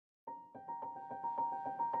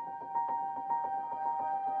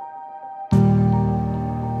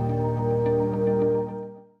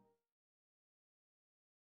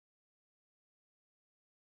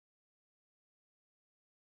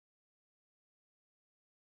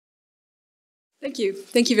Thank you.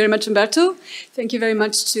 Thank you very much, Umberto. Thank you very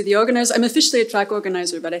much to the organizers. I'm officially a track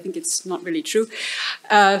organizer, but I think it's not really true,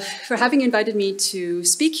 for having invited me to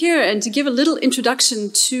speak here and to give a little introduction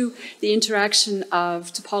to the interaction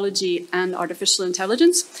of topology and artificial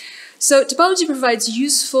intelligence. So topology provides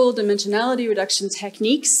useful dimensionality reduction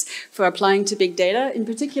techniques for applying to big data. In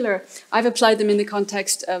particular, I've applied them in the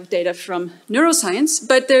context of data from neuroscience,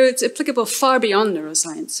 but it's applicable far beyond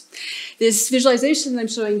neuroscience. This visualization I'm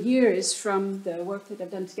showing here is from the work that I've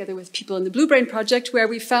done together with people in the Blue Brain project, where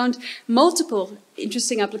we found multiple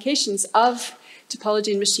interesting applications of topology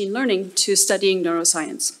and machine learning to studying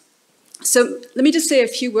neuroscience. So let me just say a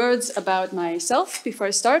few words about myself before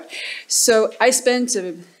I start. So I spent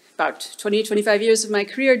about 20, 25 years of my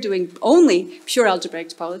career doing only pure algebraic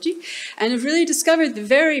topology, and have really discovered the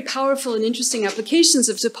very powerful and interesting applications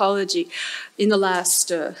of topology in the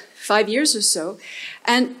last 5 years or so.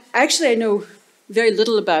 And actually, I know very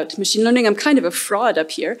little about machine learning. I'm kind of a fraud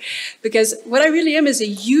up here, because what I really am is a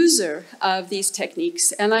user of these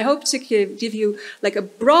techniques, and I hope to give you like a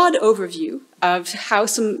broad overview of how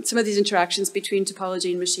some of these interactions between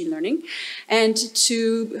topology and machine learning, and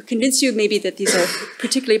to convince you maybe that these are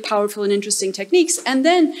particularly powerful and interesting techniques. And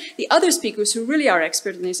then the other speakers who really are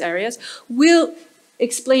expert in these areas will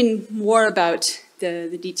explain more about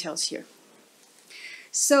the details here.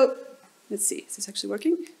 So let's see, is this actually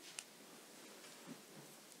working?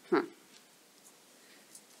 Huh.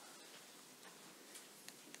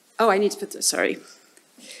 Oh, I need to put this, sorry.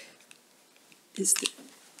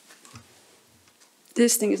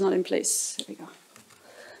 This thing is not in place. There we go.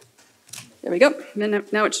 There we go.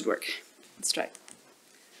 Now it should work. Let's try.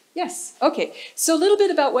 Yes, okay. So a little bit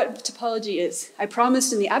about what topology is. I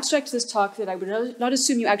promised in the abstract of this talk that I would not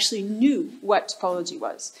assume you actually knew what topology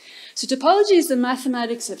was. So topology is the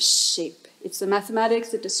mathematics of shape. It's the mathematics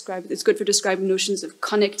that it's good for describing notions of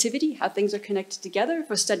connectivity, how things are connected together,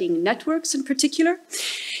 for studying networks in particular.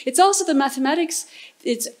 It's also the mathematics,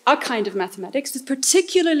 it's a kind of mathematics that's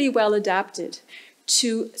particularly well adapted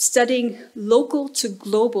to studying local to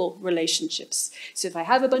global relationships. So if I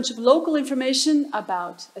have a bunch of local information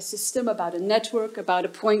about a system, about a network, about a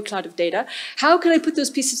point cloud of data, how can I put those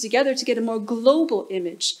pieces together to get a more global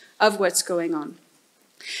image of what's going on?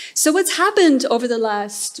 So what's happened over the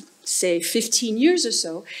last, say, 15 years or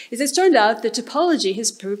so is it's turned out that topology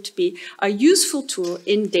has proved to be a useful tool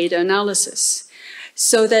in data analysis.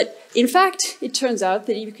 So that, in fact, it turns out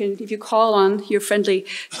that if you call on your friendly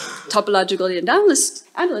topological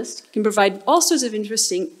analyst, you can provide all sorts of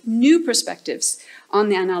interesting new perspectives on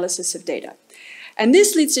the analysis of data. And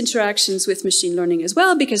this leads to interactions with machine learning as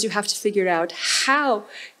well, because you have to figure out how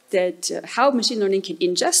machine learning can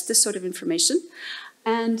ingest this sort of information,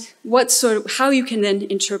 and how you can then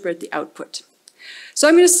interpret the output. So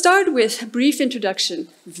I'm going to start with a brief introduction,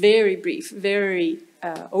 very brief, very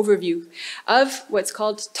overview of what's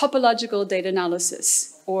called topological data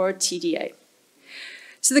analysis, or TDA.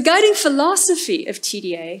 So the guiding philosophy of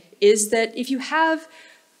TDA is that if you have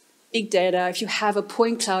big data, if you have a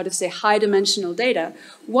point cloud of, say, high-dimensional data,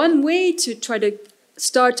 one way to try to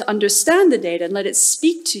start to understand the data and let it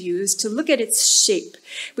speak to you is to look at its shape,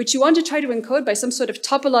 which you want to try to encode by some sort of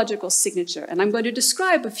topological signature. And I'm going to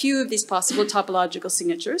describe a few of these possible topological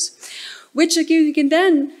signatures, which you can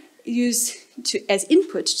then use as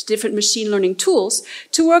input to different machine learning tools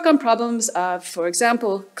to work on problems of, for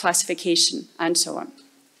example, classification and so on.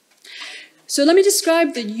 So let me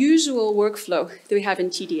describe the usual workflow that we have in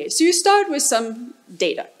TDA. So you start with some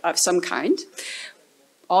data of some kind.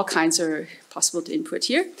 All kinds are possible to input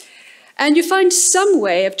here. And you find some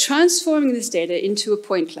way of transforming this data into a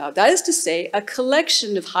point cloud. That is to say, a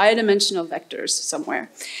collection of high-dimensional vectors somewhere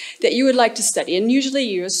that you would like to study. And usually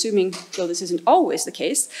you're assuming, though this isn't always the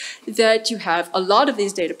case, that you have a lot of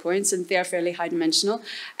these data points and they're fairly high-dimensional.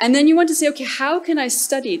 And then you want to say, okay, how can I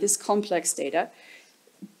study this complex data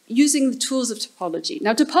using the tools of topology?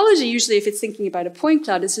 Now, topology, usually, if it's thinking about a point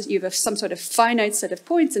cloud, is you have some sort of finite set of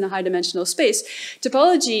points in a high-dimensional space.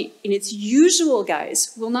 Topology, in its usual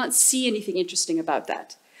guise, will not see anything interesting about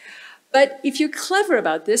that. But if you're clever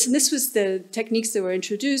about this, and this was the techniques that were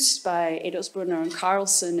introduced by Adelsbrunner and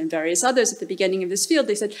Carlson and various others at the beginning of this field,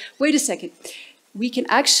 they said, wait a second, we can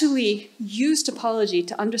actually use topology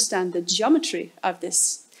to understand the geometry of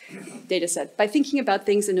this data set by thinking about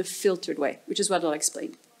things in a filtered way, which is what I'll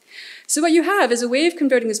explain. So what you have is a way of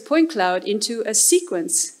converting this point cloud into a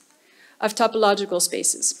sequence of topological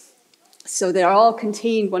spaces. So they're all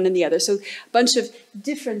contained one in the other. So a bunch of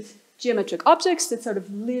different geometric objects that sort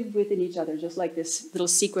of live within each other, just like this little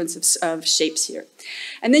sequence of shapes here.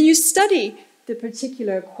 And then you study the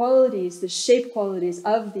particular qualities, the shape qualities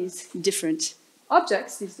of these different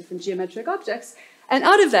objects, these different geometric objects, and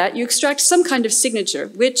out of that you extract some kind of signature,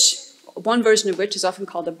 which one version of which is often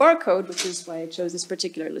called a barcode, which is why I chose this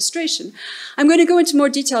particular illustration. I'm going to go into more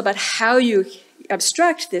detail about how you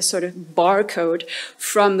abstract this sort of barcode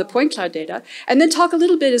from the point cloud data, and then talk a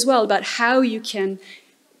little bit as well about how you can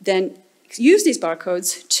then use these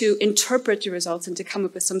barcodes to interpret your results and to come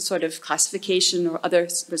up with some sort of classification or other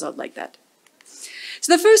result like that.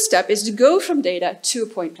 So the first step is to go from data to a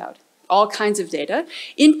point cloud, all kinds of data.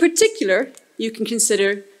 In particular, you can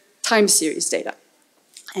consider time series data.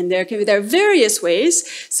 And there are various ways,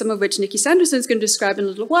 some of which Nikki Sanderson is going to describe in a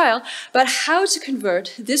little while, about how to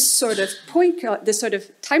convert this sort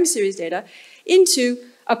of time series data into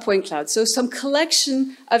a point cloud. So some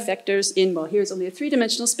collection of vectors in, well, here's only a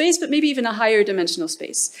three-dimensional space, but maybe even a higher dimensional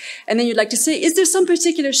space. And then you'd like to say, is there some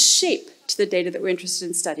particular shape to the data that we're interested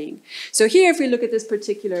in studying? So here, if we look at this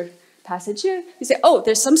particular passage here, you say, oh,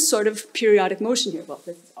 there's some sort of periodic motion here. Well,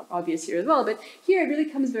 that's obvious here as well, but here it really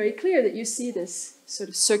becomes very clear that you see this sort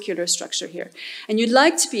of circular structure here. And you'd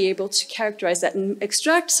like to be able to characterize that and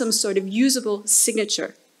extract some sort of usable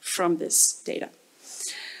signature from this data.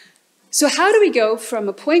 So how do we go from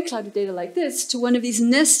a point cloud of data like this to one of these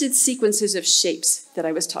nested sequences of shapes that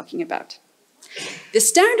I was talking about? The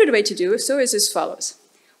standard way to do so is as follows.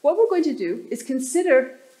 What we're going to do is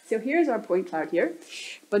consider, so here's our point cloud here,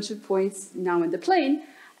 a bunch of points now in the plane,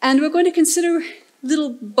 and we're going to consider little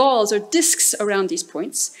balls or disks around these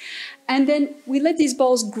points. And then we let these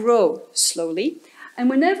balls grow slowly. And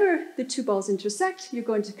whenever the two balls intersect, you're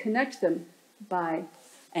going to connect them by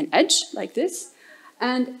an edge like this.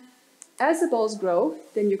 And as the balls grow,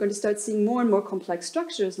 then you're going to start seeing more and more complex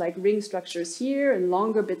structures like ring structures here and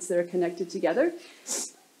longer bits that are connected together.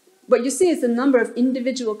 What you see is the number of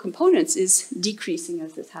individual components is decreasing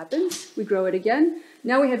as this happens. We grow it again.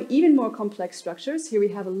 Now we have even more complex structures. Here we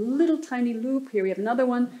have a little tiny loop. Here we have another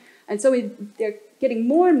one. And so they're getting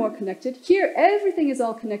more and more connected. Here, everything is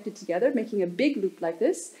all connected together, making a big loop like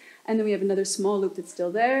this. And then we have another small loop that's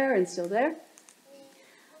still there and still there.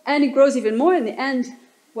 And it grows even more. In the end,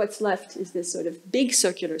 what's left is this sort of big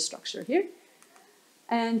circular structure here.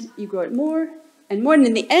 And you grow it more and more. And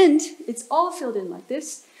in the end, it's all filled in like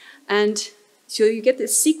this. And so you get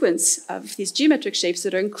this sequence of these geometric shapes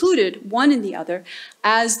that are included one in the other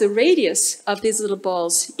as the radius of these little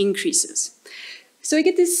balls increases. So we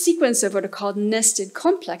get this sequence of what are called nested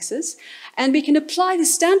complexes, and we can apply the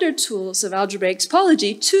standard tools of algebraic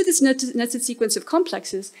topology to this nested sequence of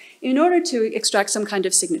complexes in order to extract some kind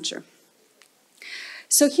of signature.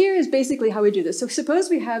 So here is basically how we do this. So suppose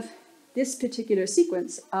we have this particular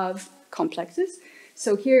sequence of complexes.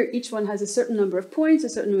 So here each one has a certain number of points, a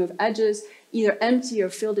certain number of edges, either empty or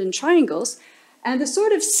filled in triangles. And the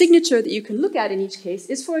sort of signature that you can look at in each case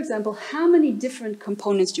is, for example, how many different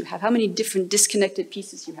components you have, how many different disconnected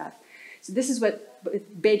pieces you have. So this is what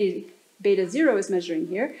beta 0 is measuring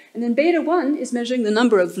here. And then beta 1 is measuring the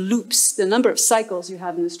number of loops, the number of cycles you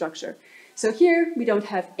have in the structure. So here we don't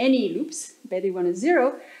have any loops. Beta 1 is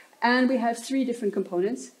 0. And we have 3 different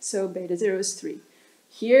components. So beta 0 is 3.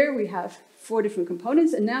 Here we have 4 different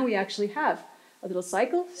components. And now we actually have a little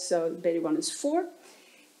cycle. So beta 1 is 4.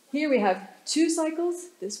 Here we have 2 cycles.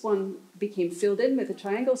 This one became filled in with a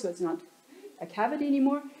triangle, so it's not a cavity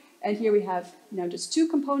anymore. And here we have now just 2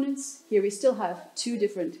 components. Here we still have 2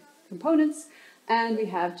 different components, and we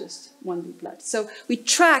have just 1 loop left. So we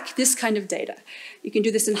track this kind of data. You can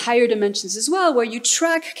do this in higher dimensions as well, where you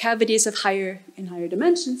track cavities of higher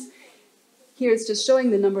dimensions. Here it's just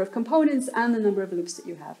showing the number of components and the number of loops that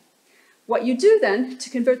you have. What you do then, to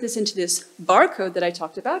convert this into this barcode that I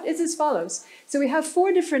talked about, is as follows. So we have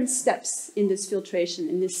 4 different steps in this filtration,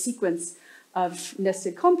 in this sequence of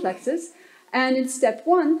nested complexes. And in step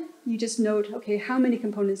 1, you just note, okay, how many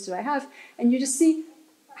components do I have? And you just see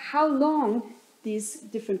how long these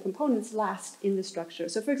different components last in the structure.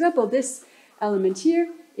 So for example, this element here,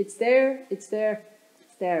 it's there, it's there,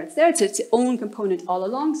 it's there, it's there. It's its own component all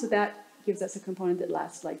along, so that gives us a component that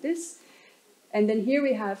lasts like this. And then here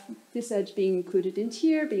we have this edge being included in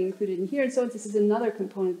here, being included in here, and so on. This is another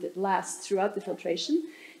component that lasts throughout the filtration.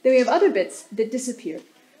 Then we have other bits that disappear.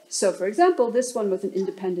 So for example, this one was an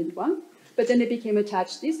independent one, but then it became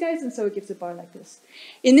attached to these guys, and so it gives a bar like this.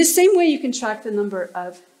 In this same way, you can track the number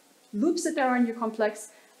of loops that there are in your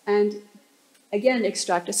complex, and again,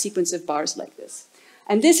 extract a sequence of bars like this.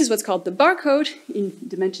 And this is what's called the barcode in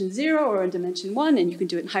dimension 0 or in dimension 1, and you can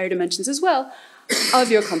do it in higher dimensions as well, of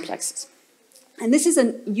your complexes. And this is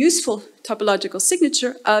a useful topological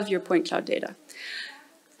signature of your point cloud data.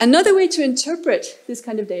 Another way to interpret this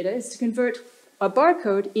kind of data is to convert a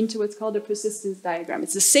barcode into what's called a persistence diagram.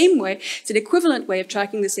 It's the same way, it's an equivalent way of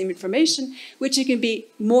tracking the same information, which it can be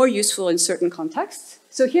more useful in certain contexts.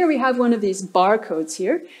 So here we have one of these barcodes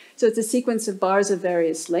here. So it's a sequence of bars of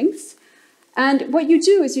various lengths. And what you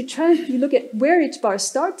do is you look at where each bar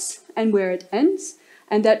starts and where it ends.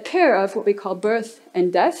 And that pair of what we call birth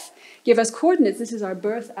and death give us coordinates. This is our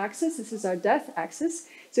birth axis, this is our death axis.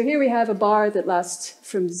 So here we have a bar that lasts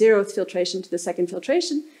from 0th filtration to the 2nd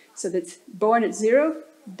filtration. So that's born at 0,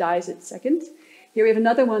 dies at 2nd. Here we have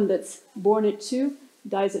another one that's born at 2,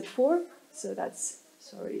 dies at 4. So that's,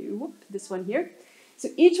 this one here. So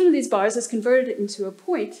each one of these bars is converted into a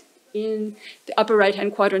point in the upper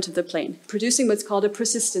right-hand quadrant of the plane, producing what's called a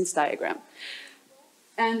persistence diagram.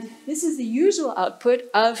 And this is the usual output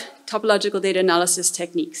of topological data analysis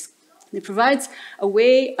techniques. It provides a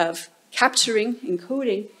way of capturing,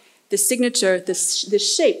 encoding the signature, the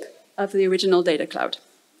shape of the original data cloud.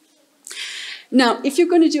 Now, if you're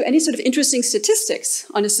going to do any sort of interesting statistics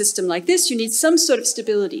on a system like this, you need some sort of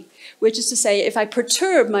stability, which is to say, if I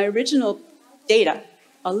perturb my original data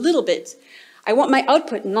a little bit, I want my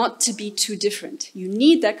output not to be too different. You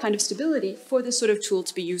need that kind of stability for this sort of tool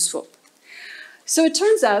to be useful. So it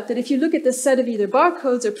turns out that if you look at this set of either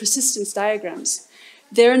barcodes or persistence diagrams,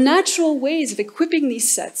 there are natural ways of equipping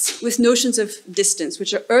these sets with notions of distance,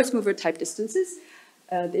 which are Earth mover type distances,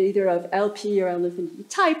 either of LP or L infinity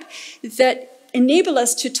type, that enable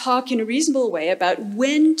us to talk in a reasonable way about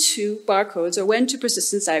when two barcodes or when two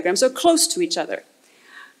persistence diagrams are close to each other.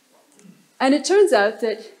 And it turns out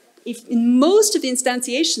that if in most of the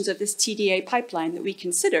instantiations of this TDA pipeline that we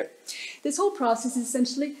consider, this whole process is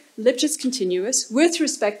essentially Lipschitz continuous with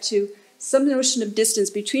respect to some notion of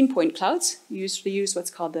distance between point clouds. We usually use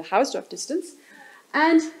what's called the Hausdorff distance,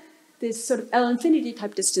 and this sort of L infinity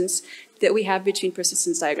type distance that we have between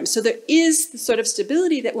persistence diagrams. So there is the sort of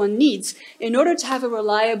stability that one needs in order to have a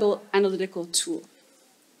reliable analytical tool.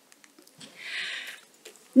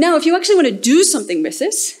 Now, if you actually want to do something with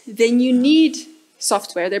this, then you need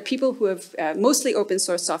software. There are people who have mostly open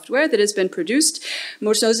source software that has been produced,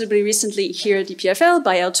 most notably recently here at EPFL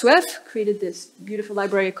by L2F, created this beautiful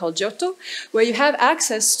library called Giotto, where you have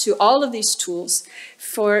access to all of these tools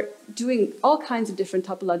for doing all kinds of different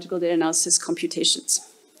topological data analysis computations.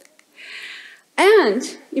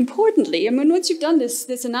 And importantly, I mean, once you've done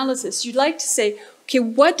this analysis, you'd like to say, okay,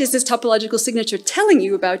 what is this topological signature telling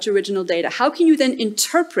you about your original data? How can you then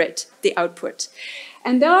interpret the output?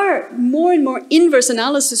 And there are more and more inverse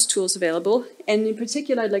analysis tools available. And in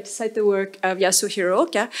particular, I'd like to cite the work of Yasuhiro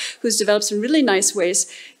Oka, who's developed some really nice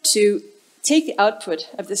ways to take the output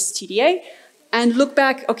of this TDA and look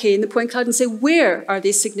back, okay, in the point cloud and say, where are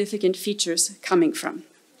these significant features coming from?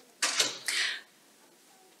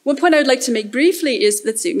 One point I would like to make briefly is,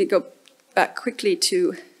 let's see, let me go back quickly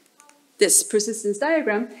to this persistence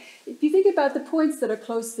diagram. If you think about the points that are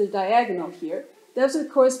close to the diagonal here, those would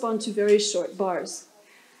correspond to very short bars.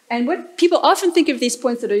 And what people often think of these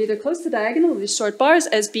points that are either close to the diagonal or these short bars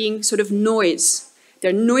as being sort of noise.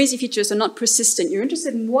 They're noisy features, they're not persistent. You're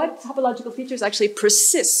interested in what topological features actually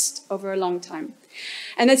persist over a long time.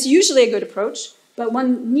 And that's usually a good approach, but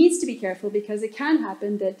one needs to be careful because it can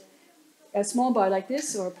happen that a small bar like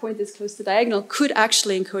this or a point that's close to the diagonal could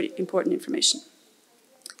actually encode important information.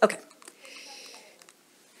 Okay.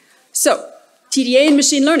 So, TDA and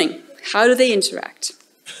machine learning, how do they interact?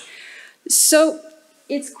 So,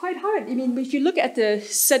 it's quite hard. I mean, if you look at the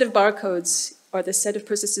set of barcodes or the set of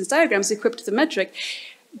persistence diagrams equipped with the metric,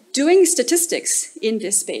 doing statistics in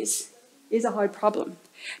this space is a hard problem.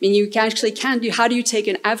 I mean, you actually can't do, how do you take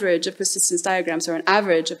an average of persistence diagrams or an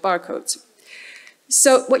average of barcodes?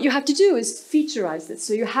 So what you have to do is featureize this.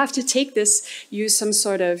 So you have to take this, use some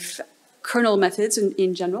sort of kernel methods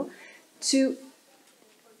in general to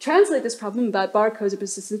translate this problem about barcodes or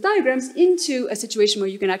persistence diagrams into a situation where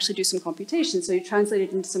you can actually do some computation. So you translate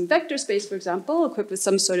it into some vector space, for example, equipped with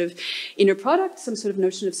some sort of inner product, some sort of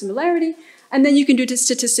notion of similarity, and then you can do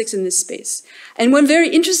statistics in this space. And one very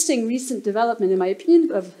interesting recent development, in my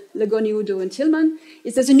opinion, of Legoni, Udo, and Tillman,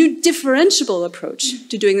 is there's a new differentiable approach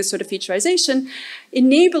to doing this sort of featureization,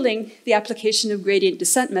 enabling the application of gradient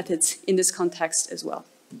descent methods in this context as well.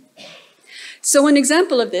 So one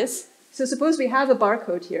example of this, so suppose we have a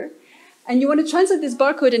barcode here, and you want to translate this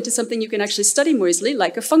barcode into something you can actually study more easily,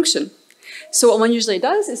 like a function. So what one usually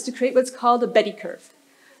does is to create what's called a Betti curve.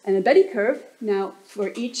 And a Betti curve, now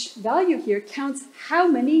for each value here, counts how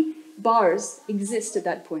many bars exist at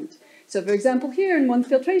that point. So for example, here in one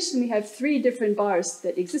filtration, we have 3 different bars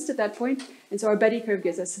that exist at that point, and so our Betti curve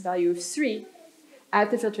gives us a value of 3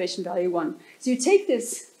 at the filtration value 1. So you take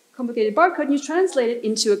this complicated barcode and you translate it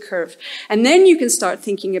into a curve. And then you can start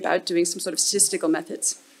thinking about doing some sort of statistical methods.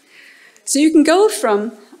 So you can go from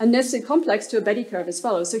a nested complex to a Betty curve as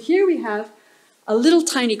follows. So here we have a little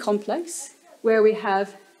tiny complex where we have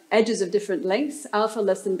edges of different lengths, alpha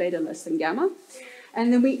less than beta less than gamma. And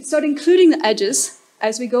then we start including the edges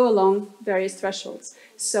as we go along various thresholds.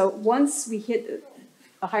 So once we hit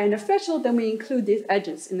a high enough threshold, then we include these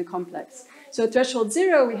edges in the complex. So at threshold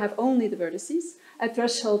 0, we have only the vertices. At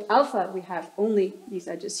threshold alpha, we have only these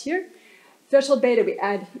edges here. Threshold beta, we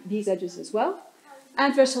add these edges as well.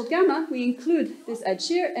 And threshold gamma, we include this edge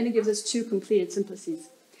here, and it gives us 2 completed simplices.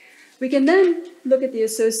 We can then look at the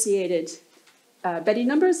associated Betty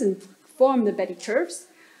numbers and form the Betty curves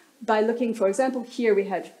by looking, for example, here we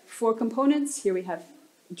have 4 components. Here we have,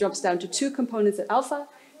 it drops down to 2 components at alpha,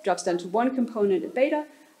 drops down to 1 component at beta,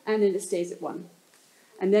 and then it stays at 1.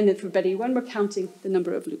 And then for Betty 1, we're counting the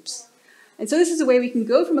number of loops. And so this is a way we can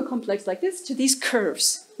go from a complex like this to these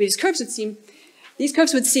curves. These curves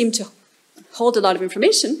would seem to hold a lot of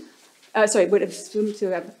information. Would have seemed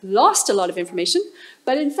to have lost a lot of information,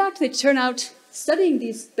 but in fact, they turn out, studying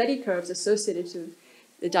these Betty curves associated to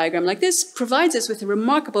the diagram like this provides us with a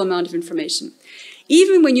remarkable amount of information.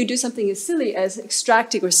 Even when you do something as silly as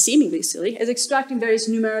extracting, or seemingly silly, as extracting various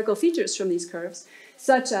numerical features from these curves,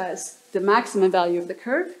 such as the maximum value of the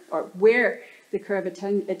curve, or where the curve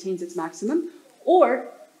attains its maximum, or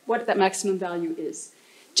what that maximum value is.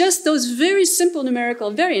 Just those very simple numerical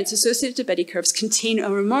variants associated to Betty curves contain a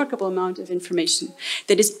remarkable amount of information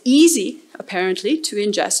that is easy, apparently, to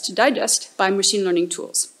ingest, to digest by machine learning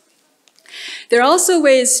tools. There are also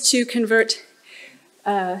ways to convert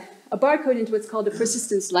a barcode into what's called a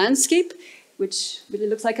persistence landscape, which really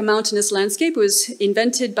looks like a mountainous landscape. It was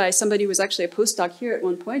invented by somebody who was actually a postdoc here at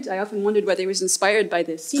one point. I often wondered whether he was inspired by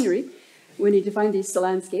the scenery when he defined these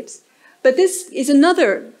landscapes. But this is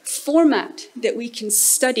another format that we can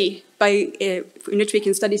study, in which we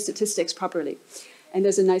can study statistics properly. And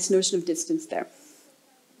there's a nice notion of distance there.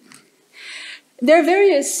 There are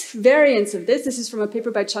various variants of this. This is from a paper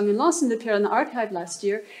by Chung and Lawson that appeared in the archive last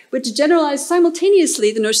year, which generalized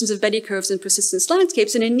simultaneously the notions of Betty curves and persistence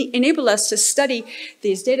landscapes and enable us to study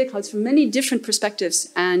these data clouds from many different perspectives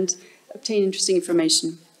and obtain interesting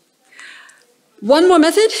information. One more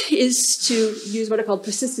method is to use what are called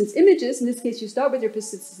persistence images. In this case, you start with your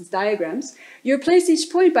persistence diagrams. You replace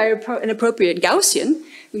each point by an appropriate Gaussian.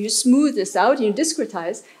 You smooth this out, you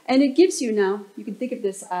discretize, and it gives you now, you can think of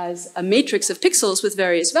this as a matrix of pixels with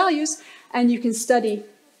various values, and you can study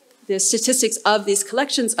the statistics of these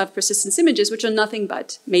collections of persistence images, which are nothing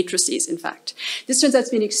but matrices, in fact. This turns out to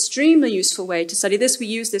be an extremely useful way to study this. We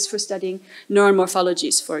use this for studying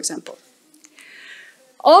neuromorphologies, for example.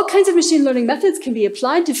 All kinds of machine learning methods can be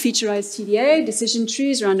applied to featureize TDA, decision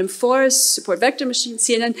trees, random forests, support vector machines,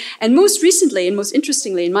 CNN, and most recently, and most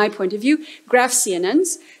interestingly, in my point of view, graph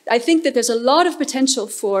CNNs. I think that there's a lot of potential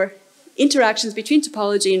for interactions between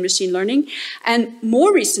topology and machine learning, and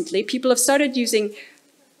more recently, people have started using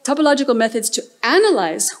topological methods to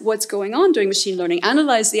analyze what's going on during machine learning,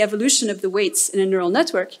 analyze the evolution of the weights in a neural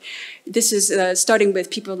network. This is starting with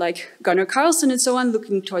people like Gunnar Carlson and so on,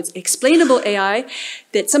 looking towards explainable AI,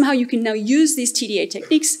 that somehow you can now use these TDA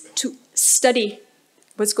techniques to study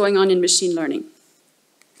what's going on in machine learning.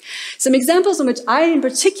 Some examples in which I in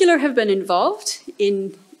particular have been involved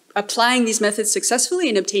in applying these methods successfully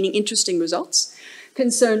and obtaining interesting results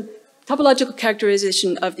concern topological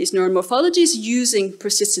characterization of these neuromorphologies using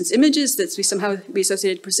persistence images that we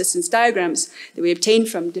associated persistence diagrams that we obtained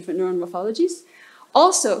from different neuromorphologies.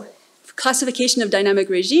 Also, classification of dynamic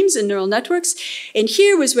regimes in neural networks. And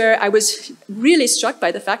here was where I was really struck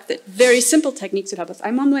by the fact that very simple techniques would help us.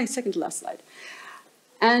 I'm on my second to last slide.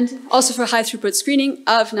 And also for high throughput screening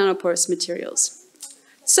of nanoporous materials.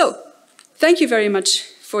 So, thank you very much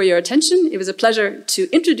for your attention. It was a pleasure to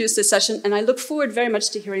introduce this session, and I look forward very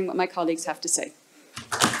much to hearing what my colleagues have to say.